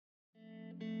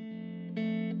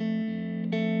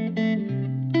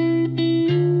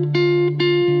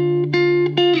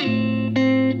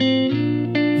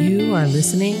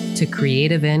listening to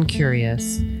Creative and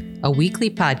Curious, a weekly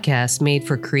podcast made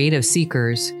for creative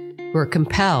seekers who are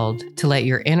compelled to let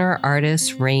your inner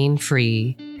artist reign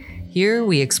free. Here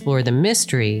we explore the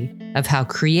mystery of how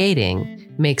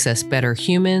creating makes us better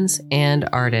humans and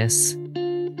artists.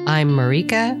 I'm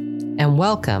Marika, and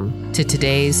welcome to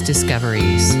today's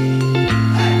Discoveries.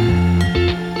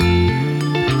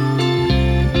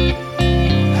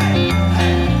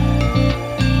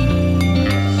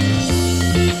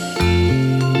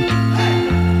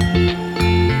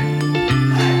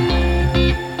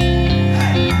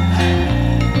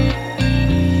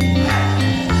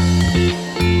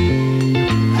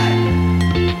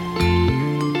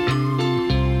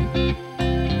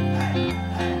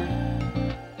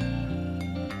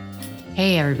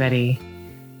 Hey, everybody.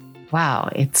 Wow,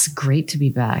 it's great to be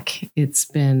back. It's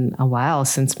been a while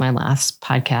since my last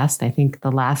podcast. I think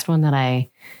the last one that I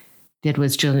did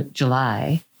was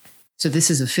July. So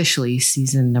this is officially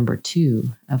season number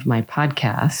 2 of my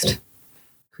podcast,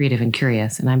 Creative and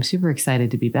Curious, and I'm super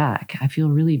excited to be back. I feel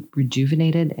really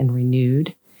rejuvenated and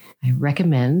renewed. I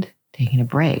recommend taking a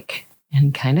break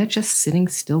and kind of just sitting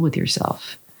still with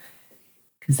yourself,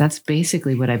 because that's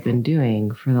basically what I've been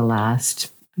doing for the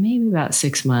last maybe about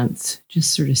 6 months,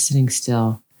 just sort of sitting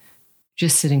still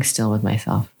with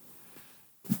myself.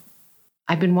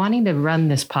 I've been wanting to run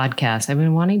this podcast. I've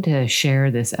been wanting to share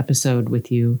this episode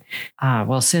with you,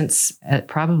 since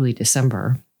probably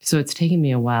December. So it's taken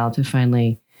me a while to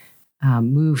finally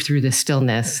move through the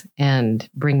stillness and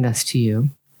bring this to you.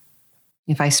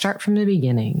 If I start from the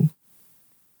beginning,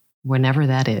 whenever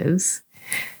that is,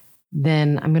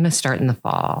 then I'm going to start in the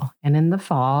fall. And in the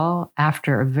fall,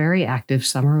 after a very active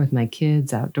summer with my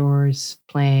kids outdoors,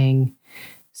 playing,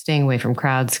 staying away from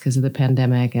crowds because of the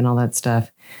pandemic and all that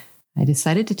stuff, I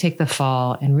decided to take the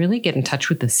fall and really get in touch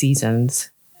with the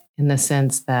seasons, in the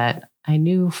sense that I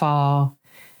knew fall,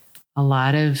 a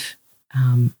lot of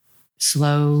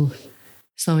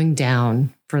slowing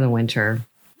down for the winter.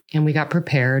 And we got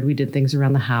prepared. We did things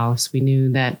around the house. We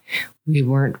knew that we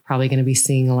weren't probably going to be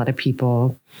seeing a lot of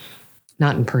people,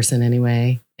 not in person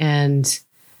anyway. And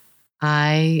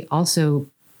I also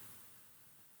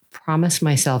promised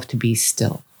myself to be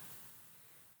still.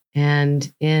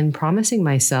 And in promising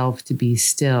myself to be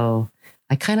still,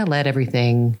 I kind of let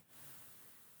everything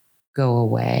go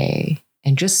away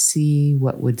and just see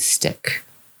what would stick.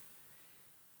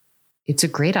 It's a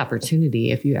great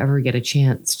opportunity if you ever get a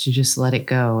chance to just let it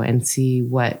go and see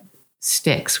what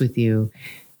sticks with you.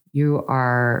 You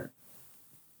are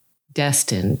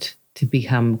destined to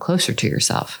become closer to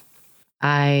yourself.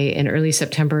 I, in early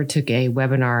September, took a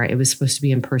webinar. It was supposed to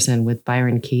be in person with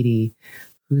Byron Katie,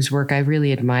 whose work I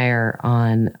really admire,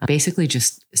 on basically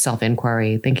just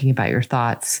self-inquiry, thinking about your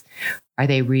thoughts. Are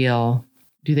they real?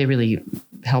 Do they really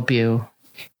help you?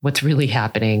 What's really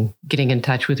happening? Getting in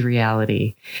touch with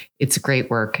reality. It's great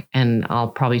work, and I'll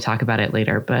probably talk about it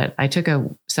later, but I took a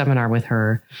seminar with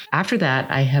her. After that,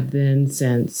 I have then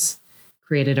since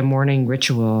created a morning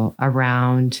ritual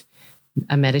around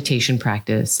a meditation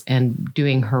practice and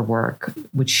doing her work,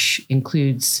 which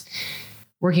includes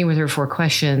working with her 4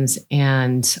 questions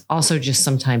and also just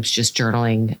sometimes just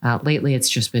journaling. Lately, it's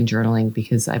just been journaling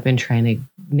because I've been trying to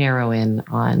narrow in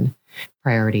on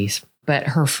priorities. But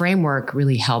her framework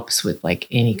really helps with like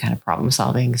any kind of problem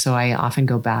solving. So I often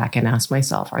go back and ask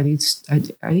myself, are these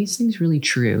things really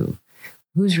true?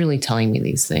 Who's really telling me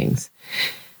these things?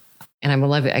 And I'm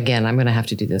going to have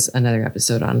to do another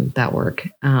episode on that work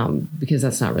because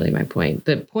that's not really my point.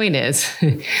 The point is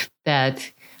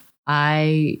that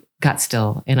I got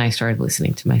still and I started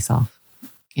listening to myself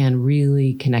and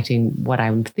really connecting what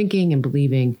I'm thinking and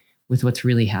believing with what's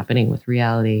really happening with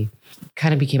reality.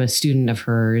 Kind of became a student of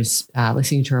hers,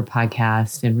 listening to her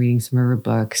podcast and reading some of her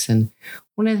books. And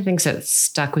one of the things that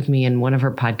stuck with me in one of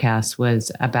her podcasts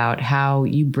was about how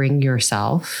you bring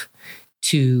yourself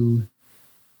to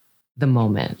the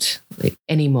moment, like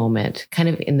any moment, kind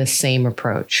of in the same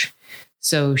approach.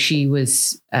 So she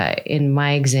was, in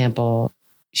my example,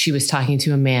 she was talking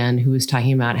to a man who was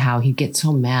talking about how he'd get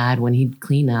so mad when he'd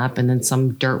clean up and then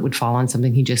some dirt would fall on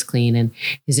something he just cleaned. And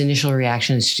his initial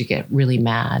reaction is to get really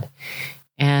mad.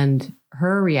 And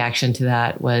her reaction to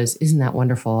that was, isn't that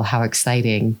wonderful? How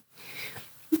exciting.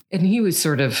 And he was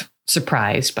sort of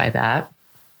surprised by that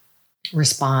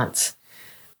response.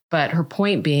 But her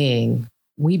point being,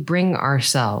 we bring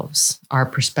ourselves, our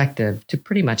perspective, to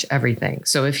pretty much everything.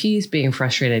 So if he's being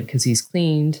frustrated because he's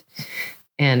cleaned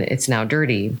and it's now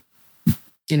dirty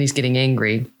and he's getting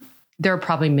angry, there are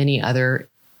probably many other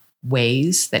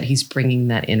ways that he's bringing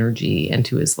that energy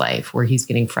into his life where he's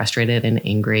getting frustrated and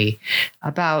angry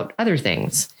about other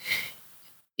things.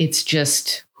 It's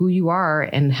just who you are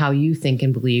and how you think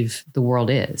and believe the world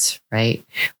is, right?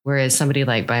 Whereas somebody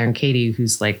like Byron Katie,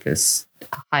 who's like this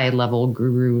high level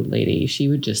guru lady, she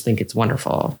would just think it's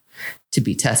wonderful to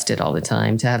be tested all the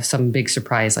time, to have some big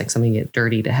surprise, like something get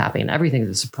dirty to happen. Everything's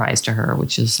a surprise to her,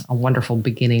 which is a wonderful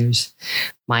beginner's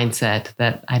mindset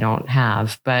that I don't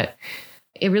have. But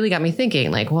it really got me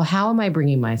thinking, like, well, how am I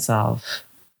bringing myself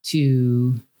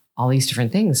to all these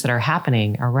different things that are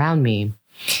happening around me?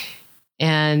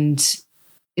 And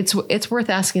it's worth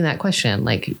asking that question.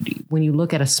 Like, when you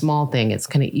look at a small thing, it's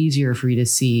kind of easier for you to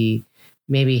see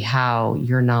maybe how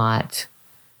you're not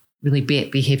really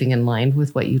behaving in line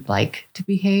with what you'd like to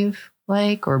behave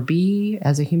like or be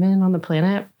as a human on the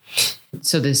planet.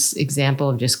 So this example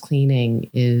of just cleaning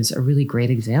is a really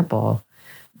great example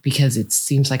because it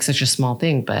seems like such a small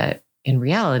thing, but in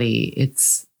reality,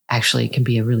 it's actually can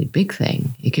be a really big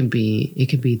thing. It can be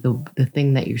the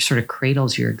thing that you sort of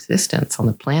cradles your existence on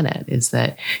the planet, is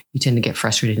that you tend to get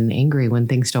frustrated and angry when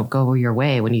things don't go your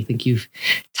way, when you think you've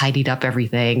tidied up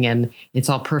everything and it's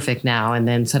all perfect now, and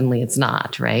then suddenly it's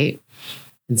not, right?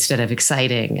 Instead of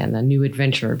exciting and a new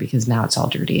adventure because now it's all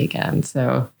dirty again.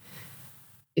 So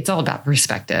it's all about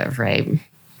perspective, right?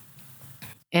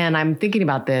 And I'm thinking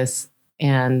about this,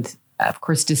 and of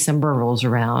course, December rolls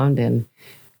around and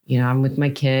I'm with my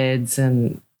kids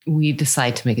and we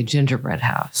decide to make a gingerbread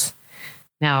house.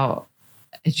 Now,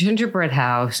 a gingerbread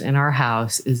house in our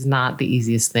house is not the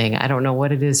easiest thing. I don't know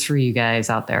what it is for you guys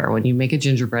out there when you make a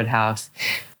gingerbread house,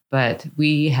 but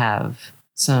we have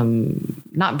some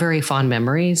not very fond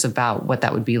memories about what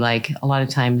that would be like. A lot of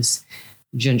times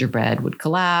gingerbread would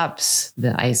collapse,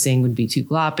 the icing would be too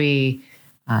gloppy.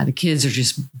 The kids are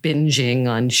just binging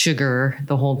on sugar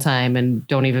the whole time and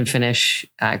don't even finish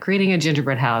creating a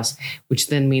gingerbread house, which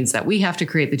then means that we have to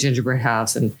create the gingerbread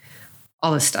house and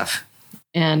all this stuff.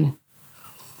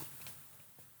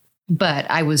 But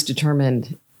I was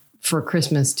determined for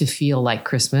Christmas to feel like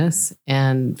Christmas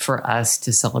and for us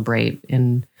to celebrate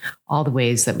in all the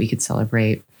ways that we could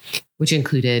celebrate, which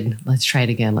included, let's try it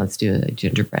again. Let's do a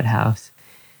gingerbread house.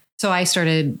 So I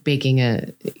started baking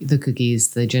the cookies,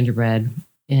 the gingerbread,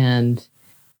 and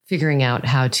figuring out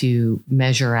how to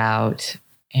measure out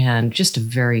and just a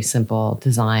very simple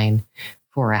design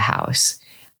for a house.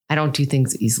 I don't do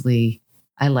things easily.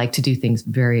 I like to do things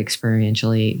very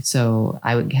experientially. So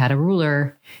I had a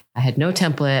ruler, I had no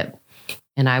template,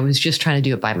 and I was just trying to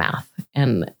do it by math.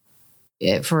 And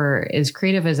for as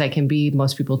creative as I can be,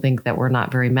 most people think that we're not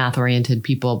very math-oriented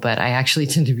people, but I actually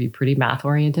tend to be pretty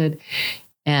math-oriented.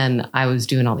 And I was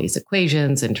doing all these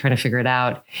equations and trying to figure it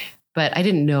out, but I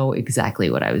didn't know exactly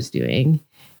what I was doing.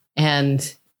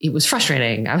 And it was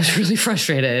frustrating. I was really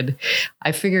frustrated.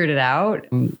 I figured it out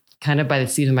kind of by the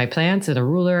seat of my pants and a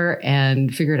ruler,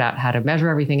 and figured out how to measure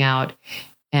everything out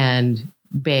and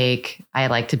bake. I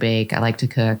like to bake. I like to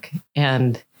cook.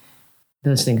 And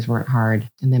those things weren't hard.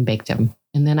 And then baked them.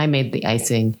 And then I made the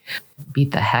icing,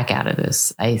 beat the heck out of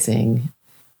this icing.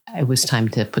 It was time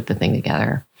to put the thing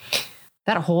together.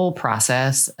 That whole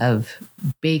process of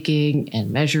baking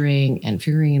and measuring and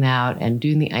figuring it out and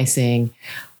doing the icing,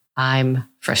 I'm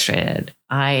frustrated.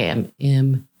 I am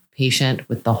impatient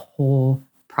with the whole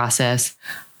process.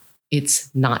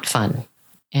 It's not fun.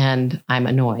 And I'm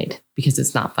annoyed because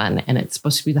it's not fun. And it's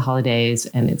supposed to be the holidays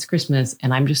and it's Christmas.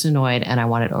 And I'm just annoyed and I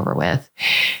want it over with.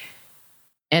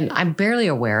 And I'm barely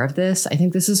aware of this. I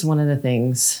think this is one of the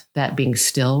things that being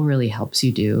still really helps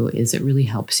you do, is it really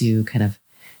helps you kind of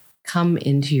come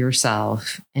into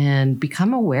yourself and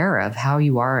become aware of how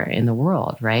you are in the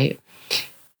world, right?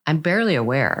 I'm barely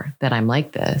aware that I'm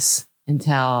like this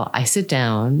until I sit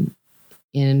down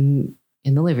in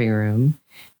the living room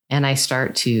and I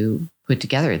start to put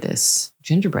together this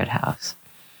gingerbread house.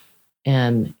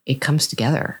 And it comes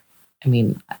together. I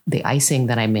mean, the icing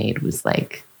that I made was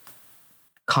like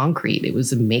concrete. It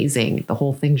was amazing. The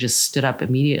whole thing just stood up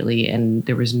immediately and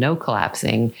there was no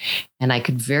collapsing. And I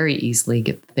could very easily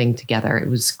get the thing together. It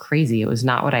was crazy. It was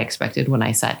not what I expected when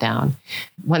I sat down.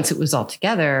 Once it was all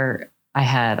together, I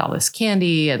had all this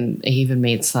candy and I even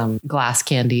made some glass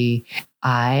candy.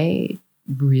 I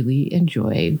really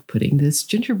enjoyed putting this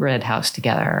gingerbread house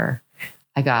together.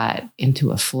 I got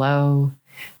into a flow.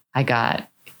 I got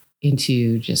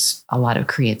into just a lot of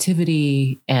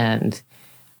creativity and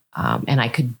I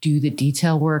could do the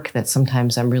detail work that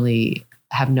sometimes I'm really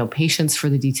have no patience for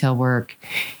the detail work.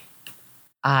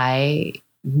 I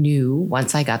knew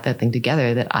once I got that thing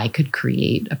together that I could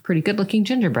create a pretty good looking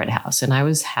gingerbread house, and I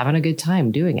was having a good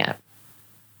time doing it.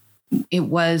 It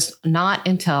was not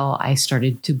until I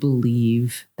started to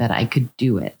believe that I could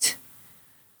do it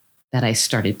that I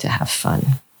started to have fun.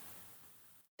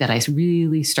 that I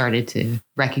really started to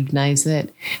recognize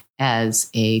it as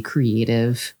a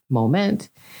creative moment,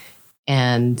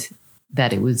 and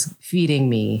that it was feeding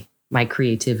me my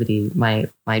creativity,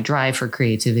 my drive for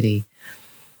creativity.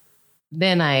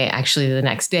 Then I actually the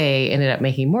next day ended up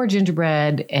making more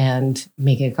gingerbread and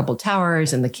making a couple of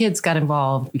towers, and the kids got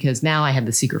involved because now I had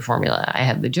the secret formula. I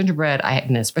had the gingerbread,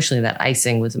 and especially that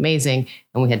icing was amazing,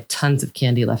 and we had tons of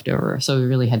candy left over, so we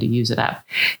really had to use it up.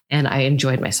 And I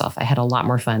enjoyed myself. I had a lot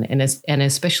more fun, and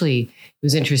especially it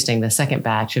was interesting. The second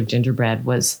batch of gingerbread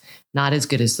was not as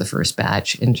good as the first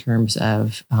batch in terms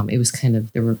of it was kind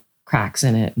of there were cracks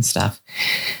in it and stuff,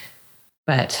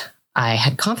 but I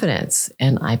had confidence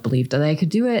and I believed that I could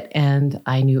do it, and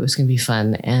I knew it was going to be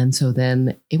fun. And so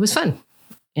then it was fun.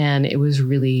 And it was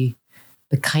really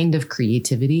the kind of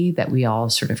creativity that we all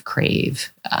sort of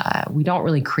crave. We don't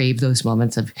really crave those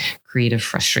moments of creative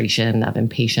frustration, of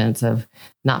impatience, of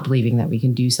not believing that we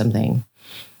can do something.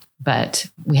 But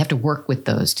we have to work with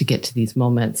those to get to these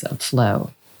moments of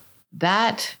flow.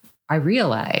 That I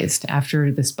realized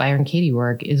after this Byron Katie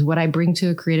work is what I bring to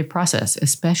a creative process,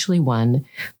 especially one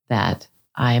that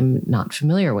I'm not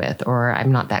familiar with or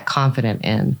I'm not that confident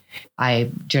in.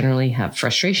 I generally have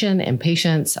frustration,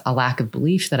 impatience, a lack of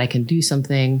belief that I can do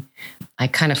something. I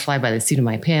kind of fly by the seat of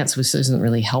my pants, which doesn't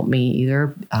really help me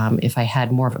either. If I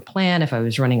had more of a plan, if I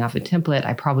was running off a template,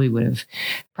 I probably would have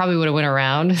went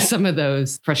around some of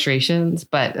those frustrations,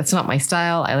 but that's not my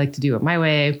style. I like to do it my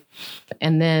way.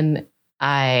 And then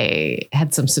I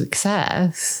had some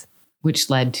success,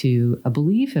 which led to a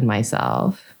belief in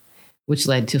myself, which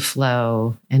led to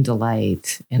flow and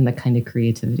delight and the kind of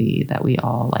creativity that we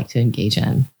all like to engage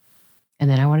in. And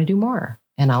then I want to do more,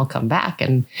 and I'll come back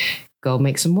and go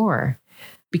make some more.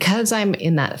 Because I'm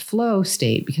in that flow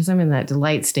state, because I'm in that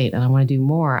delight state and I want to do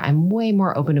more, I'm way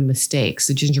more open to mistakes.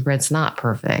 The gingerbread's not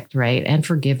perfect, right? And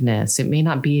forgiveness. It may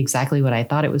not be exactly what I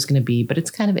thought it was going to be, but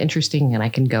it's kind of interesting and I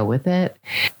can go with it.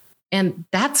 And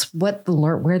that's what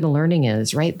where the learning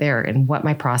is right there, and what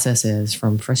my process is,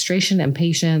 from frustration and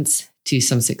patience to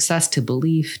some success to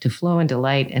belief to flow and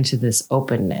delight and to this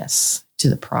openness to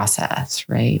the process,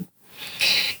 right?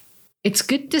 It's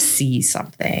good to see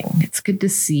something. It's good to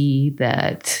see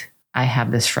that I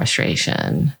have this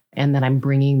frustration and that I'm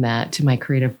bringing that to my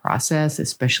creative process,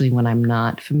 especially when I'm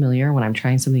not familiar, when I'm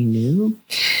trying something new.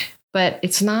 But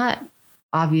it's not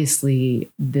obviously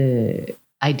the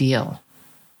ideal.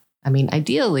 I mean,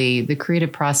 ideally, the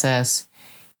creative process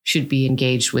should be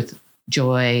engaged with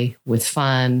joy, with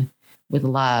fun, with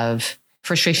love.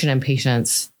 Frustration and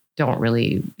patience don't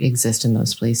really exist in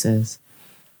those places.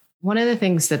 One of the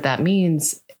things that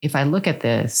means, if I look at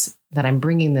this, that I'm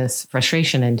bringing this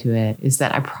frustration into it, is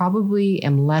that I probably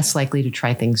am less likely to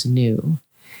try things new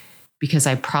because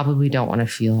I probably don't want to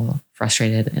feel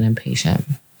frustrated and impatient.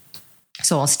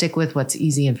 So I'll stick with what's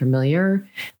easy and familiar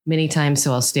many times.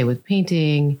 So I'll stay with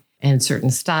painting and certain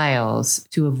styles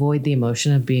to avoid the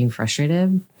emotion of being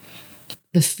frustrated.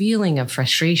 The feeling of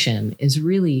frustration is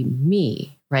really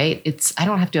me, right? I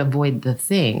don't have to avoid the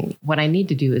thing. What I need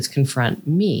to do is confront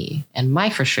me and my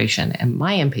frustration and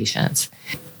my impatience.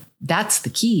 That's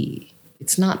the key.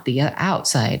 It's not the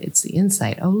outside, it's the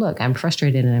inside. Oh, look, I'm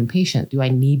frustrated and impatient. Do I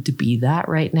need to be that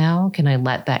right now? Can I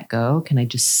let that go? Can I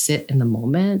just sit in the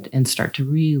moment and start to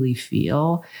really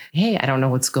feel, hey, I don't know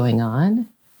what's going on?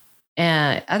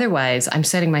 And otherwise, I'm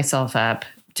setting myself up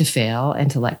to fail and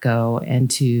to let go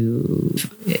and to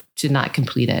not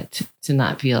complete it, to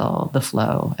not feel the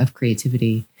flow of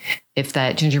creativity. If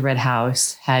that gingerbread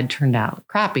house had turned out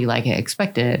crappy like I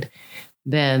expected,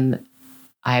 then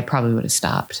I probably would have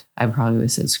stopped. I probably would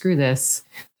have said, screw this,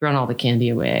 thrown all the candy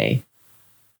away.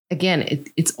 Again,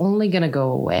 it's only going to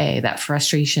go away, that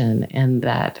frustration and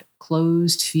that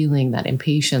closed feeling, that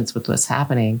impatience with what's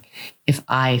happening, if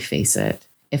I face it.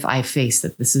 If I face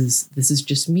that this is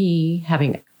just me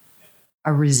having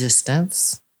a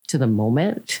resistance to the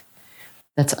moment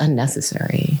that's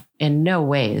unnecessary. In no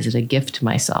way is it a gift to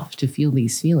myself to feel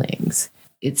these feelings.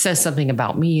 It says something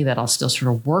about me that I'll still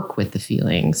sort of work with the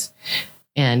feelings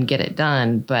and get it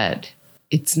done, but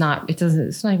it's not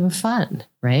even fun,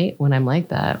 right? When I'm like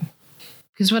that.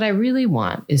 Because what I really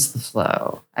want is the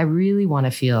flow. I really want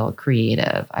to feel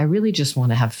creative. I really just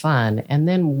want to have fun. And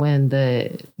then when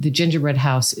the gingerbread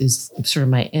house is sort of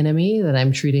my enemy that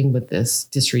I'm treating with this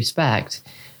disrespect,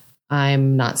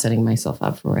 I'm not setting myself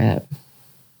up for it.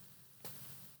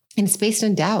 And it's based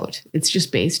on doubt. It's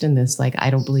just based in this, like, I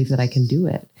don't believe that I can do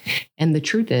it. And the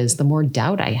truth is, the more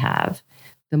doubt I have,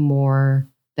 the more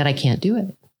that I can't do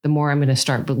it, the more I'm going to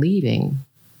start believing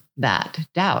that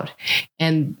doubt.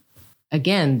 And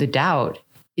again, the doubt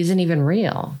isn't even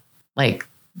real. Like,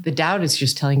 the doubt is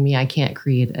just telling me I can't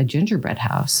create a gingerbread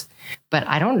house. But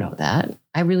I don't know that.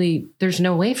 There's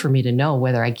no way for me to know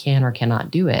whether I can or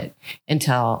cannot do it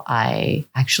until I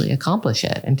actually accomplish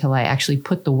it, until I actually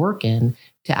put the work in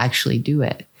to actually do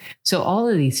it. So all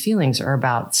of these feelings are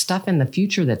about stuff in the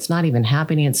future that's not even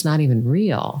happening. It's not even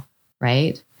real,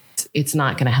 right? It's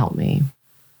not going to help me.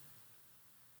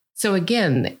 So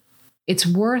again, it's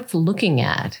worth looking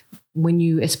at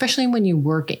especially when you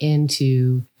work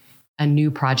into a new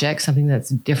project, something that's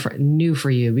different, new for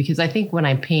you. Because I think when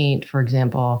I paint, for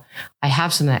example, I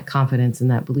have some of that confidence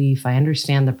and that belief. I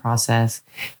understand the process,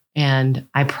 and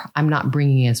I'm not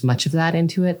bringing as much of that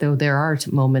into it, though there are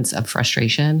moments of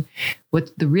frustration.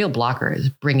 What the real blocker is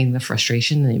bringing the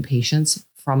frustration and the impatience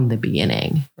from the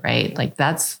beginning, right? Like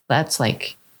that's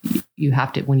like, you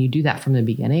have to, when you do that from the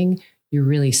beginning, you're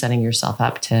really setting yourself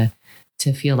up to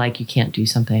feel like you can't do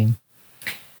something.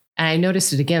 And I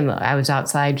noticed it again. I was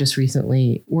outside just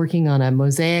recently working on a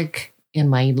mosaic in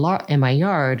my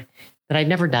yard that I'd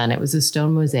never done. It was a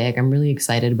stone mosaic. I'm really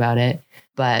excited about it,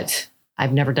 but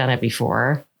I've never done it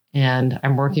before. And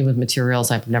I'm working with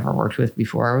materials I've never worked with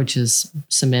before, which is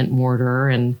cement, mortar,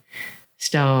 and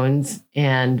stones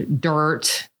and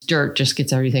dirt. Dirt just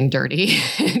gets everything dirty,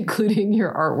 including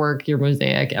your artwork, your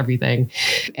mosaic, everything.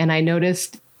 And I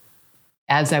noticed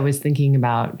as I was thinking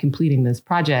about completing this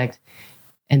project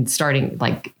and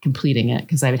completing it,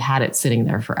 because I had it sitting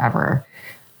there forever,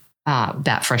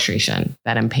 that frustration,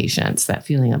 that impatience, that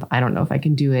feeling of, I don't know if I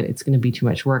can do it. It's going to be too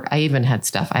much work. I even had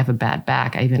stuff. I have a bad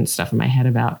back. I even had stuff in my head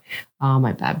about,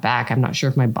 my bad back. I'm not sure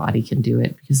if my body can do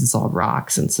it because it's all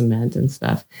rocks and cement and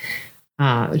stuff.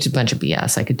 Which is a bunch of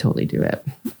BS. I could totally do it.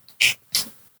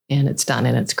 And it's done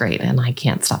and it's great. And I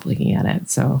can't stop looking at it.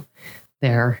 So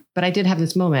there. But I did have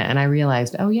this moment and I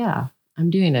realized, oh yeah, I'm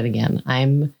doing it again.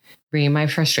 I'm bringing my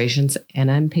frustrations and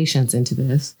impatience into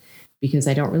this because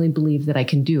I don't really believe that I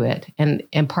can do it. And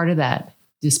part of that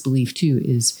disbelief too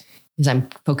is I'm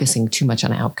focusing too much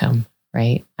on outcome,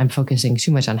 right? I'm focusing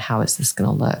too much on how is this going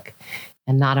to look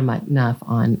and not enough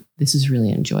on this is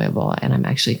really enjoyable. And I'm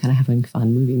actually kind of having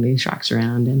fun moving these rocks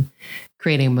around and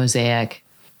creating a mosaic.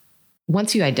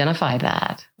 Once you identify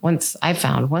that, once I've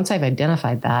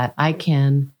identified that, I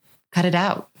can cut it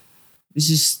out.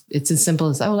 It's as simple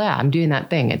as, oh yeah, I'm doing that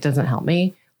thing. It doesn't help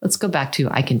me. Let's go back to,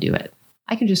 I can do it.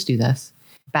 I can just do this.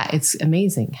 But it's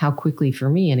amazing how quickly, for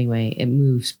me anyway, it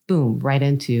moves, boom, right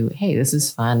into, hey, this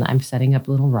is fun. I'm setting up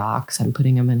little rocks. I'm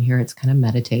putting them in here. It's kind of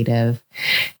meditative.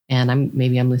 And I'm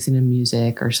listening to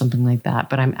music or something like that.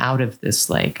 But I'm out of this,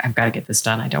 like, I've got to get this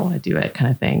done. I don't want to do it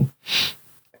kind of thing.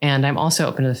 And I'm also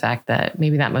open to the fact that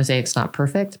maybe that mosaic's not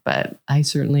perfect, but I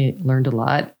certainly learned a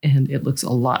lot and it looks a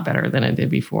lot better than it did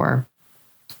before.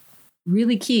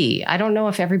 Really key. I don't know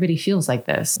if everybody feels like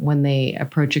this when they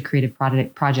approach a creative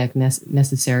project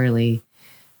necessarily,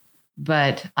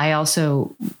 but I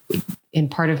also, in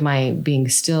part of my being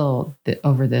still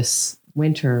over this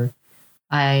winter,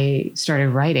 I started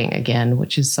writing again,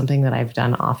 which is something that I've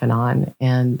done off and on.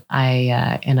 And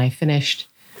I finished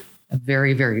a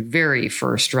very, very, very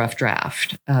first rough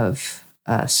draft of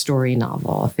a story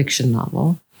novel, a fiction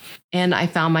novel. And I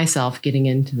found myself getting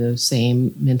into those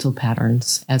same mental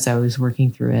patterns as I was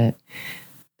working through it,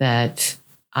 that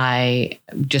I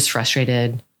just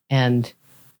frustrated and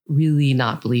really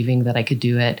not believing that I could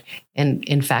do it. And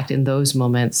in fact, in those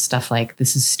moments, stuff like,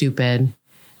 this is stupid.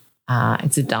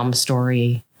 It's a dumb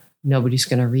story. Nobody's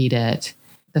going to read it.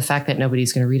 The fact that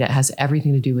nobody's going to read it has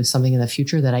everything to do with something in the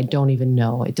future that I don't even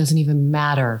know. It doesn't even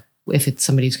matter if it's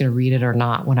somebody's going to read it or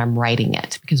not when I'm writing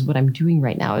it, because what I'm doing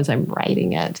right now is I'm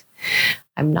writing it.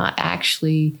 I'm not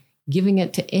actually giving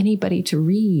it to anybody to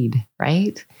read,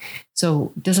 right?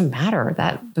 So it doesn't matter,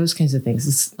 those kinds of things.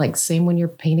 It's like same when you're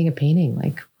painting a painting,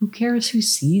 like who cares who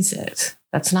sees it?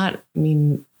 That's not,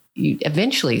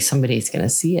 eventually somebody's going to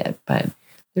see it, but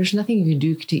there's nothing you can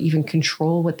do to even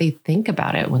control what they think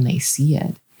about it when they see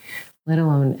it, let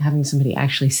alone having somebody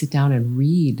actually sit down and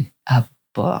read a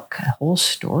book, a whole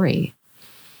story.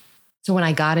 So when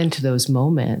I got into those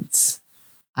moments,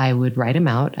 I would write them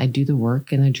out. I'd do the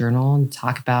work in a journal and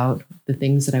talk about the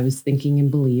things that I was thinking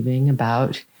and believing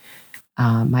about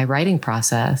my writing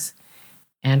process,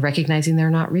 and recognizing they're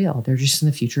not real. They're just in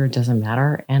the future. It doesn't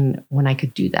matter. And when I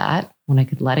could do that, when I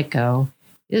could let it go,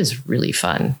 it is really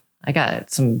fun. I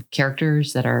got some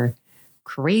characters that are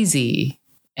crazy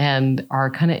and are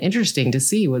kind of interesting to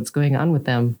see what's going on with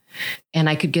them. And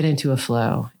I could get into a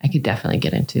flow. I could definitely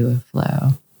get into a flow.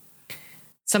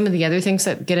 Some of the other things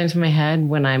that get into my head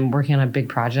when I'm working on a big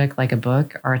project like a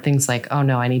book are things like, oh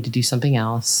no, I need to do something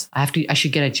else. I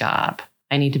should get a job.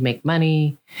 I need to make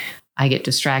money. I get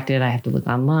distracted. I have to look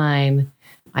online.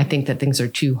 I think that things are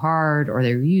too hard or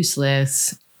they're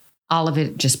useless. All of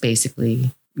it just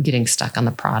basically getting stuck on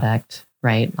the product,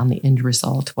 right? On the end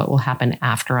result, what will happen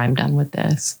after I'm done with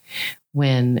this?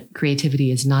 When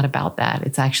creativity is not about that.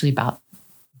 It's actually about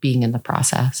being in the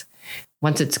process.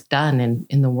 Once it's done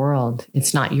in the world,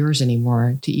 it's not yours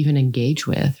anymore to even engage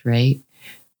with, right?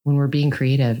 When we're being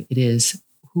creative, it is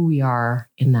who we are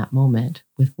in that moment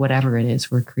with whatever it is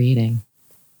we're creating.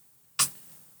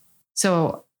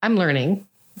 So I'm learning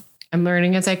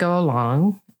as I go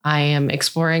along. I am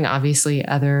exploring, obviously,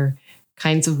 other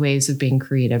kinds of ways of being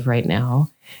creative right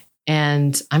now.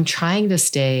 And I'm trying to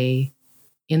stay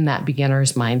in that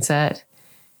beginner's mindset,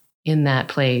 in that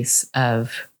place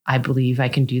of, I believe I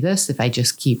can do this if I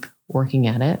just keep working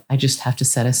at it. I just have to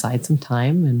set aside some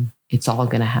time and it's all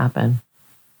going to happen.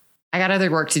 I got other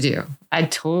work to do. I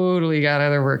totally got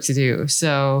other work to do.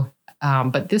 So,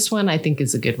 but this one I think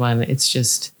is a good one. It's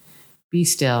just be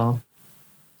still.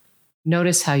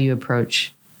 Notice how you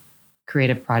approach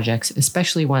creative projects,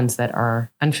 especially ones that are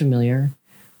unfamiliar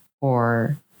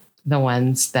or the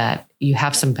ones that you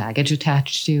have some baggage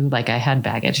attached to. Like I had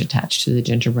baggage attached to the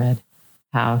gingerbread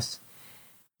house.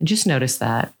 And just notice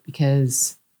that,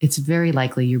 because it's very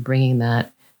likely you're bringing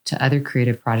that to other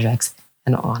creative projects,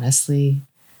 and honestly,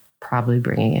 probably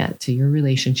bringing it to your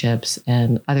relationships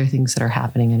and other things that are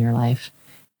happening in your life.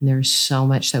 And there's so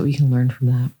much that we can learn from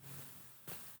that.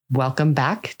 Welcome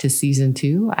back to season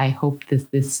 2. I hope that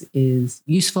this is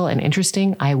useful and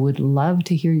interesting. I would love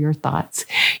to hear your thoughts.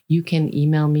 You can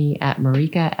email me at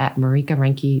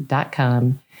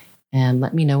marika@marikarenke.com and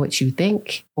let me know what you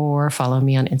think, or follow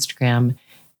me on Instagram.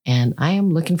 And I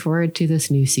am looking forward to this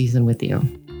new season with you.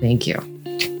 Thank you.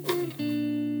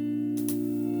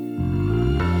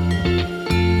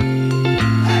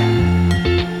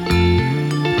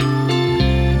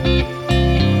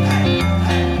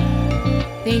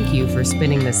 Thank you for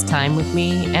spending this time with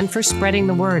me and for spreading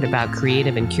the word about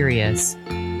Creative and Curious.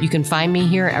 You can find me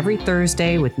here every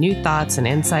Thursday with new thoughts and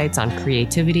insights on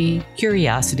creativity,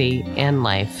 curiosity, and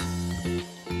life.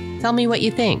 Tell me what you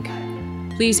think.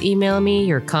 Please email me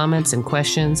your comments and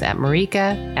questions at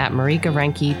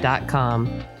marika@marikarenke.com.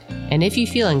 And if you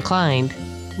feel inclined,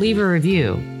 leave a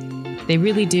review. They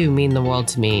really do mean the world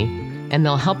to me, and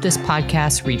they'll help this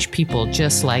podcast reach people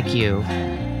just like you.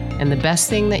 And the best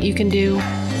thing that you can do,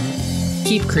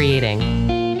 keep creating.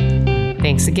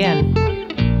 Thanks again.